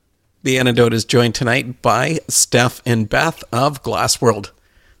The Antidote is joined tonight by Steph and Beth of Glassworld.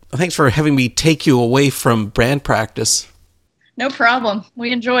 Thanks for having me take you away from band practice. No problem.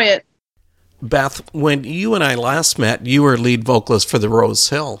 We enjoy it. Beth, when you and I last met, you were lead vocalist for the Rose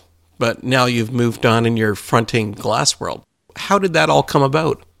Hill, but now you've moved on and you're fronting Glassworld. How did that all come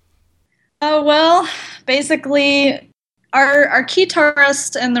about? Well, basically, our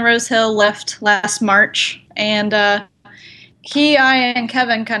guitarist in the Rose Hill left last March, and I, and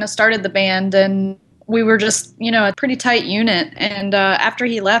Kevin kind of started the band, and we were just, a pretty tight unit. And after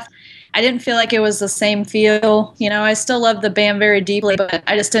he left, I didn't feel like it was the same feel. I still love the band very deeply, but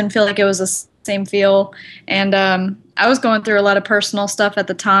I just didn't feel like it was the same feel. And I was going through a lot of personal stuff at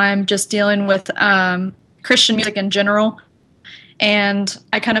the time, just dealing with Christian music in general. And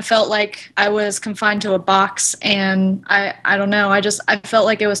I kind of felt like I was confined to a box, and I don't know, I felt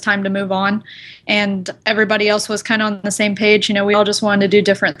like it was time to move on. And everybody else was kind of on the same page. We all just wanted to do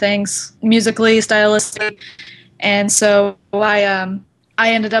different things musically, stylistically. And so I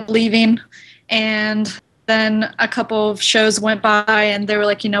ended up leaving, and then a couple of shows went by, and they were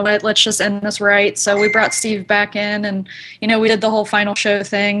like, you know what, let's just end this right. So we brought Steve back in, and, we did the whole final show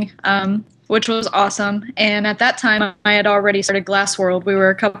thing, which was awesome. And at that time, I had already started Glassworld. We were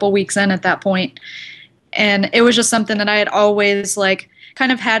a couple weeks in at that point. And it was just something that I had always,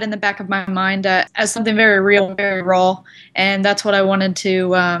 kind of had in the back of my mind as something very real, very raw. And that's what I wanted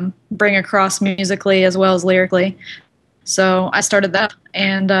to bring across musically as well as lyrically. So I started that,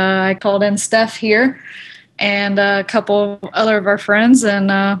 and I called in Steph here and a couple other of our friends,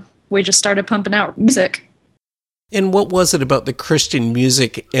 and we just started pumping out music. And what was it about the Christian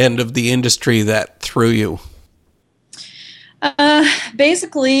music end of the industry that threw you?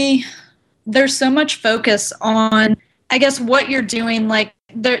 Basically, there's so much focus on, I guess, what you're doing.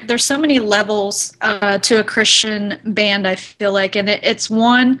 There's so many levels to a Christian band, I feel like. And it's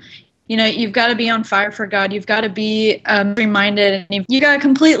one, you've got to be on fire for God. You've got to be reminded, and you got to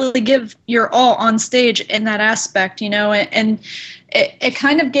completely give your all on stage in that aspect, and it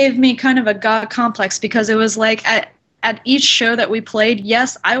kind of gave me kind of a God complex, because it was like at each show that we played,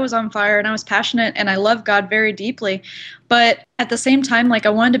 yes, I was on fire and I was passionate and I love God very deeply. But at the same time, I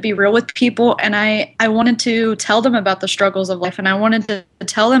wanted to be real with people, and I wanted to tell them about the struggles of life, and I wanted to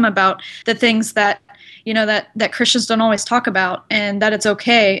tell them about the things that that Christians don't always talk about, and that it's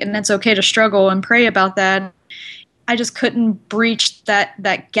okay, and it's okay to struggle and pray about that. I just couldn't breach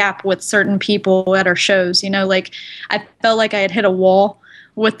that gap with certain people at our shows. I felt like I had hit a wall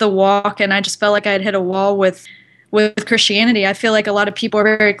with the walk, and I just felt like I had hit a wall with Christianity. I feel like a lot of people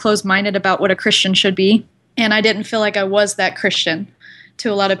are very closed-minded about what a Christian should be, and I didn't feel like I was that Christian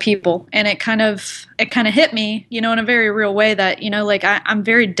to a lot of people. And it kind of hit me, in a very real way that, I'm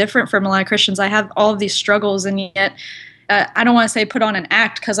very different from a lot of Christians. I have all of these struggles, and yet I don't want to say put on an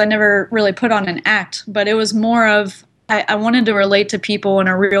act, because I never really put on an act, but it was more of I wanted to relate to people in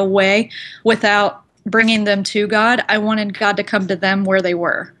a real way without bringing them to God. I wanted God to come to them where they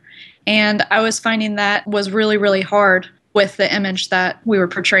were. And I was finding that was really, really hard with the image that we were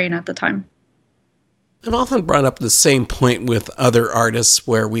portraying at the time. I've often brought up the same point with other artists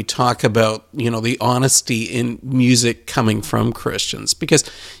where we talk about, the honesty in music coming from Christians, because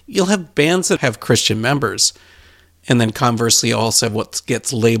you'll have bands that have Christian members, and then conversely also have what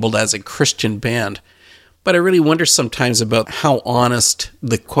gets labeled as a Christian band. But I really wonder sometimes about how honest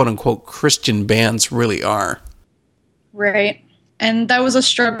the quote-unquote Christian bands really are. Right. And that was a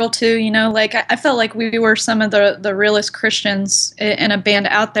struggle too, I felt like we were some of the realest Christians in a band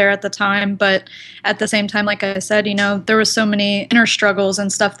out there at the time. But at the same time, like I said, there was so many inner struggles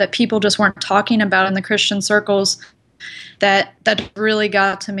and stuff that people just weren't talking about in the Christian circles that really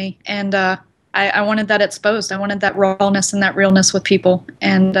got to me. And I wanted that exposed. I wanted that rawness and that realness with people.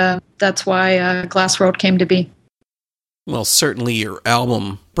 And that's why Glassworld came to be. Well, certainly your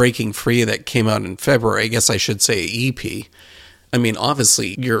album, Breaking Free, that came out in February, I guess I should say EP. I mean,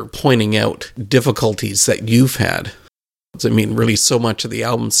 obviously, you're pointing out difficulties that you've had. I mean, really, so much of the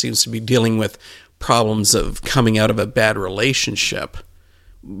album seems to be dealing with problems of coming out of a bad relationship.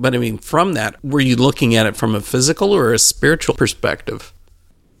 But I mean, from that, were you looking at it from a physical or a spiritual perspective?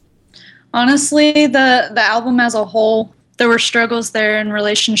 Honestly, the album as a whole, there were struggles there in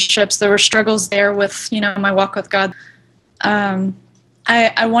relationships. There were struggles there with, my walk with God.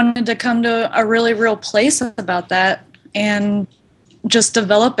 I wanted to come to a really real place about that and just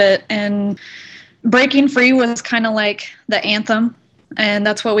develop it. And Breaking Free was kind of like the anthem, and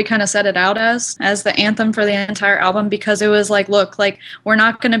that's what we kind of set it out as the anthem for the entire album, because it was like, look, we're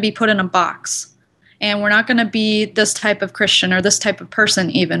not going to be put in a box. And we're not going to be this type of Christian or this type of person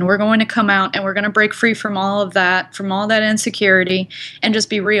even. We're going to come out and we're going to break free from all of that, from all that insecurity, and just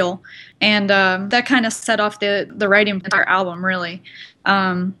be real. And that kind of set off the writing of our album, really.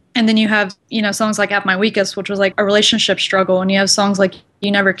 And then you have, songs like At My Weakest, which was like a relationship struggle. And you have songs like You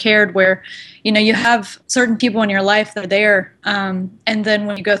Never Cared, where, you have certain people in your life that are there. And then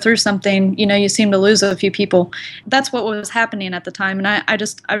when you go through something, you seem to lose a few people. That's what was happening at the time. And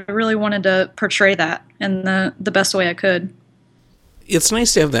I really wanted to portray that in the best way I could. It's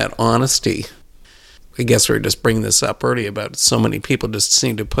nice to have that honesty. I guess we were just bringing this up earlier about so many people just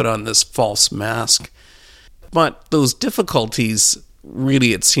seem to put on this false mask. But those difficulties,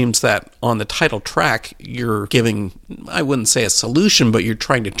 really, it seems that on the title track, you're giving, I wouldn't say a solution, but you're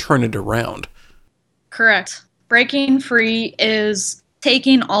trying to turn it around. Correct. Breaking free is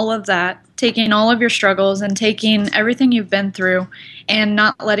taking all of that, taking all of your struggles and taking everything you've been through and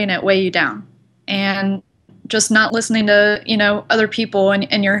not letting it weigh you down. And just not listening to, other people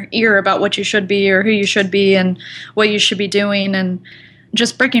in your ear about what you should be or who you should be and what you should be doing, and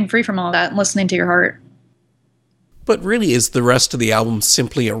just breaking free from all that and listening to your heart. But really, is the rest of the album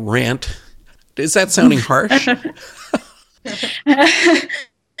simply a rant? Is that sounding harsh? I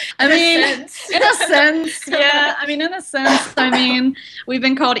mean, in a sense, yeah. I mean, in a sense, we've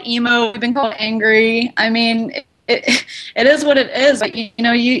been called emo, we've been called angry. I mean, it is what it is. But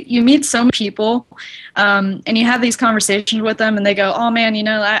you meet so many people, and you have these conversations with them, and they go, "Oh man,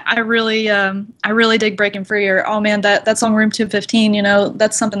 I really dig Breaking Free," or "Oh man, that song Room 215,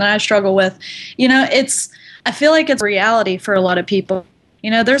 that's something that I struggle with." I feel like it's a reality for a lot of people.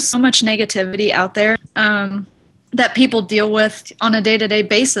 There's so much negativity out there that people deal with on a day-to-day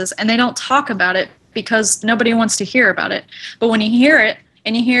basis, and they don't talk about it because nobody wants to hear about it. But when you hear it,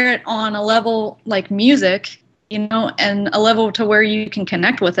 and you hear it on a level like music, and a level to where you can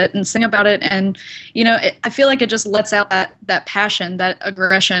connect with it and sing about it, and I feel like it just lets out that passion, that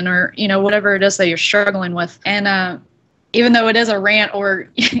aggression, or whatever it is that you're struggling with. And even though it is a rant or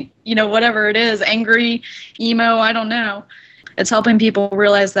whatever it is, angry, emo, I don't know, it's helping people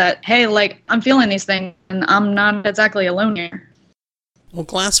realize that, hey, like, I'm feeling these things and I'm not exactly alone here. Well,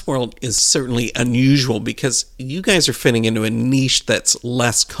 Glassworld is certainly unusual because you guys are fitting into a niche that's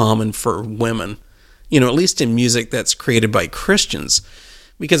less common for women, at least in music that's created by Christians.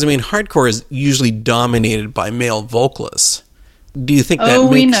 Because, hardcore is usually dominated by male vocalists. Do you think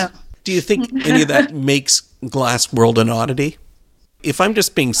we know. Do you think any of that makes Glassworld an oddity? If I'm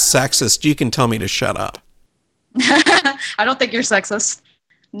just being sexist, you can tell me to shut up. I don't think you're sexist.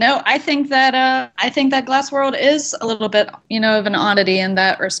 No, I think that Glassworld is a little bit, of an oddity in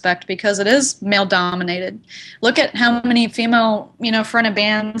that respect because it is male dominated. Look at how many female, fronted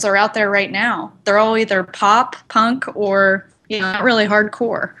bands are out there right now. They're all either pop, punk, or not really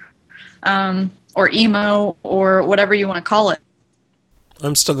hardcore, or emo, or whatever you want to call it.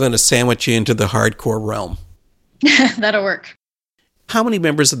 I'm still going to sandwich you into the hardcore realm. That'll work. How many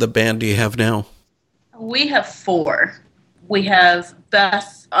members of the band do you have now? We have 4. We have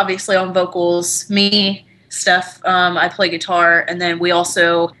Beth, obviously, on vocals, me, Steph, I play guitar, and then we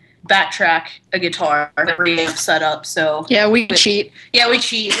also backtrack a guitar, reamp setup. So yeah, we cheat. Yeah, we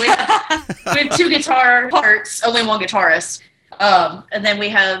cheat. We have 2 guitar parts, only 1 guitarist. And then we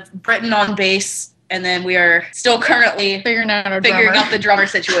have Britton on bass, and then we are still currently figuring out the drummer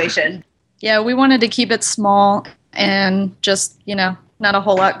situation. Yeah, we wanted to keep it small and just, not a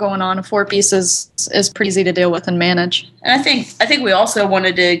whole lot going on. A 4-piece is pretty easy to deal with and manage. And I think we also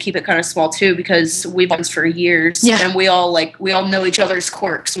wanted to keep it kind of small too because we've been for years, yeah. And we all know each other's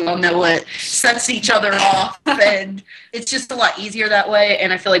quirks. We all know what sets each other off, and it's just a lot easier that way.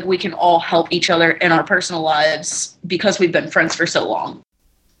 And I feel like we can all help each other in our personal lives because we've been friends for so long.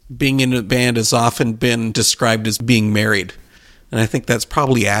 Being in a band has often been described as being married, and I think that's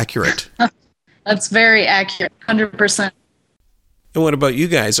probably accurate. That's very accurate, 100%. And what about you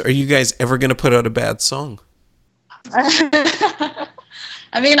guys? Are you guys ever going to put out a bad song? I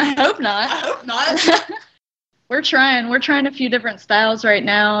hope not. I hope not. We're trying a few different styles right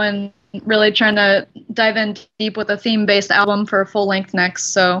now and really trying to dive in deep with a theme-based album for a full length next.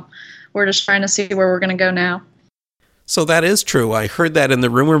 So we're just trying to see where we're going to go now. So that is true. I heard that in the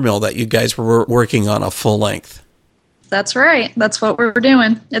rumor mill that you guys were working on a full length. That's right. That's what we're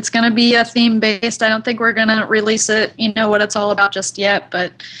doing. It's going to be a theme-based. I don't think we're going to release it, what it's all about just yet,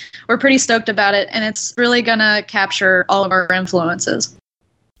 but we're pretty stoked about it, and it's really going to capture all of our influences.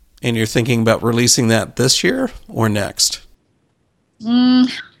 And you're thinking about releasing that this year or next?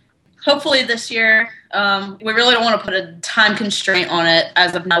 Hopefully this year. We really don't want to put a time constraint on it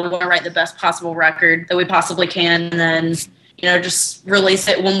as of now. We want to write the best possible record that we possibly can, and then just release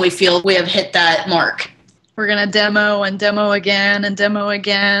it when we feel we have hit that mark. We're going to demo and demo again and demo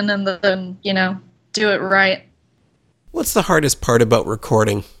again and then, do it right. What's the hardest part about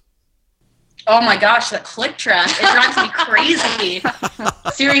recording? Oh my gosh, that click track. It drives me crazy.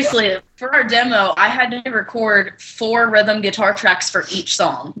 Seriously, for our demo, I had to record 4 rhythm guitar tracks for each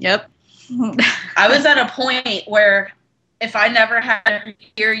song. Yep. I was at a point where if I never had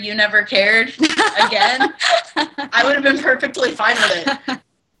Hear You Never Cared again, I would have been perfectly fine with it.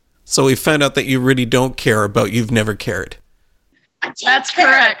 So we found out that you really don't care about You've Never Cared. That's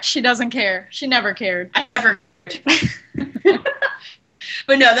correct. She doesn't care. She never cared. I never cared.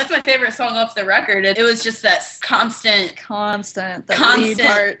 But no, that's my favorite song off the record. It was just that constant, the lead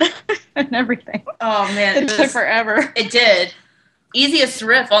part and everything. Oh man, it took forever. It did. Easiest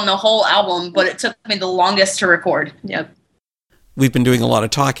riff on the whole album, but it took me the longest to record. Yep. We've been doing a lot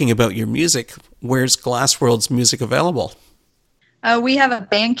of talking about your music. Where's Glassworld's music available? We have a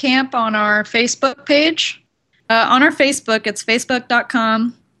Bandcamp on our Facebook page. On our Facebook, it's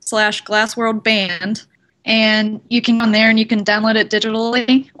facebook.com/glassworldband. And you can go on there and you can download it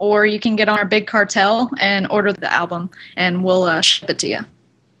digitally, or you can get on our big cartel and order the album, and we'll ship it to you.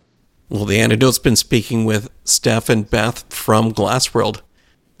 Well, The Antidote's been speaking with Steph and Beth from Glassworld.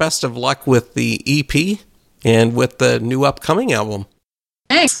 Best of luck with the EP and with the new upcoming album.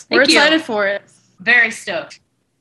 Thanks. We're excited for it. Very stoked.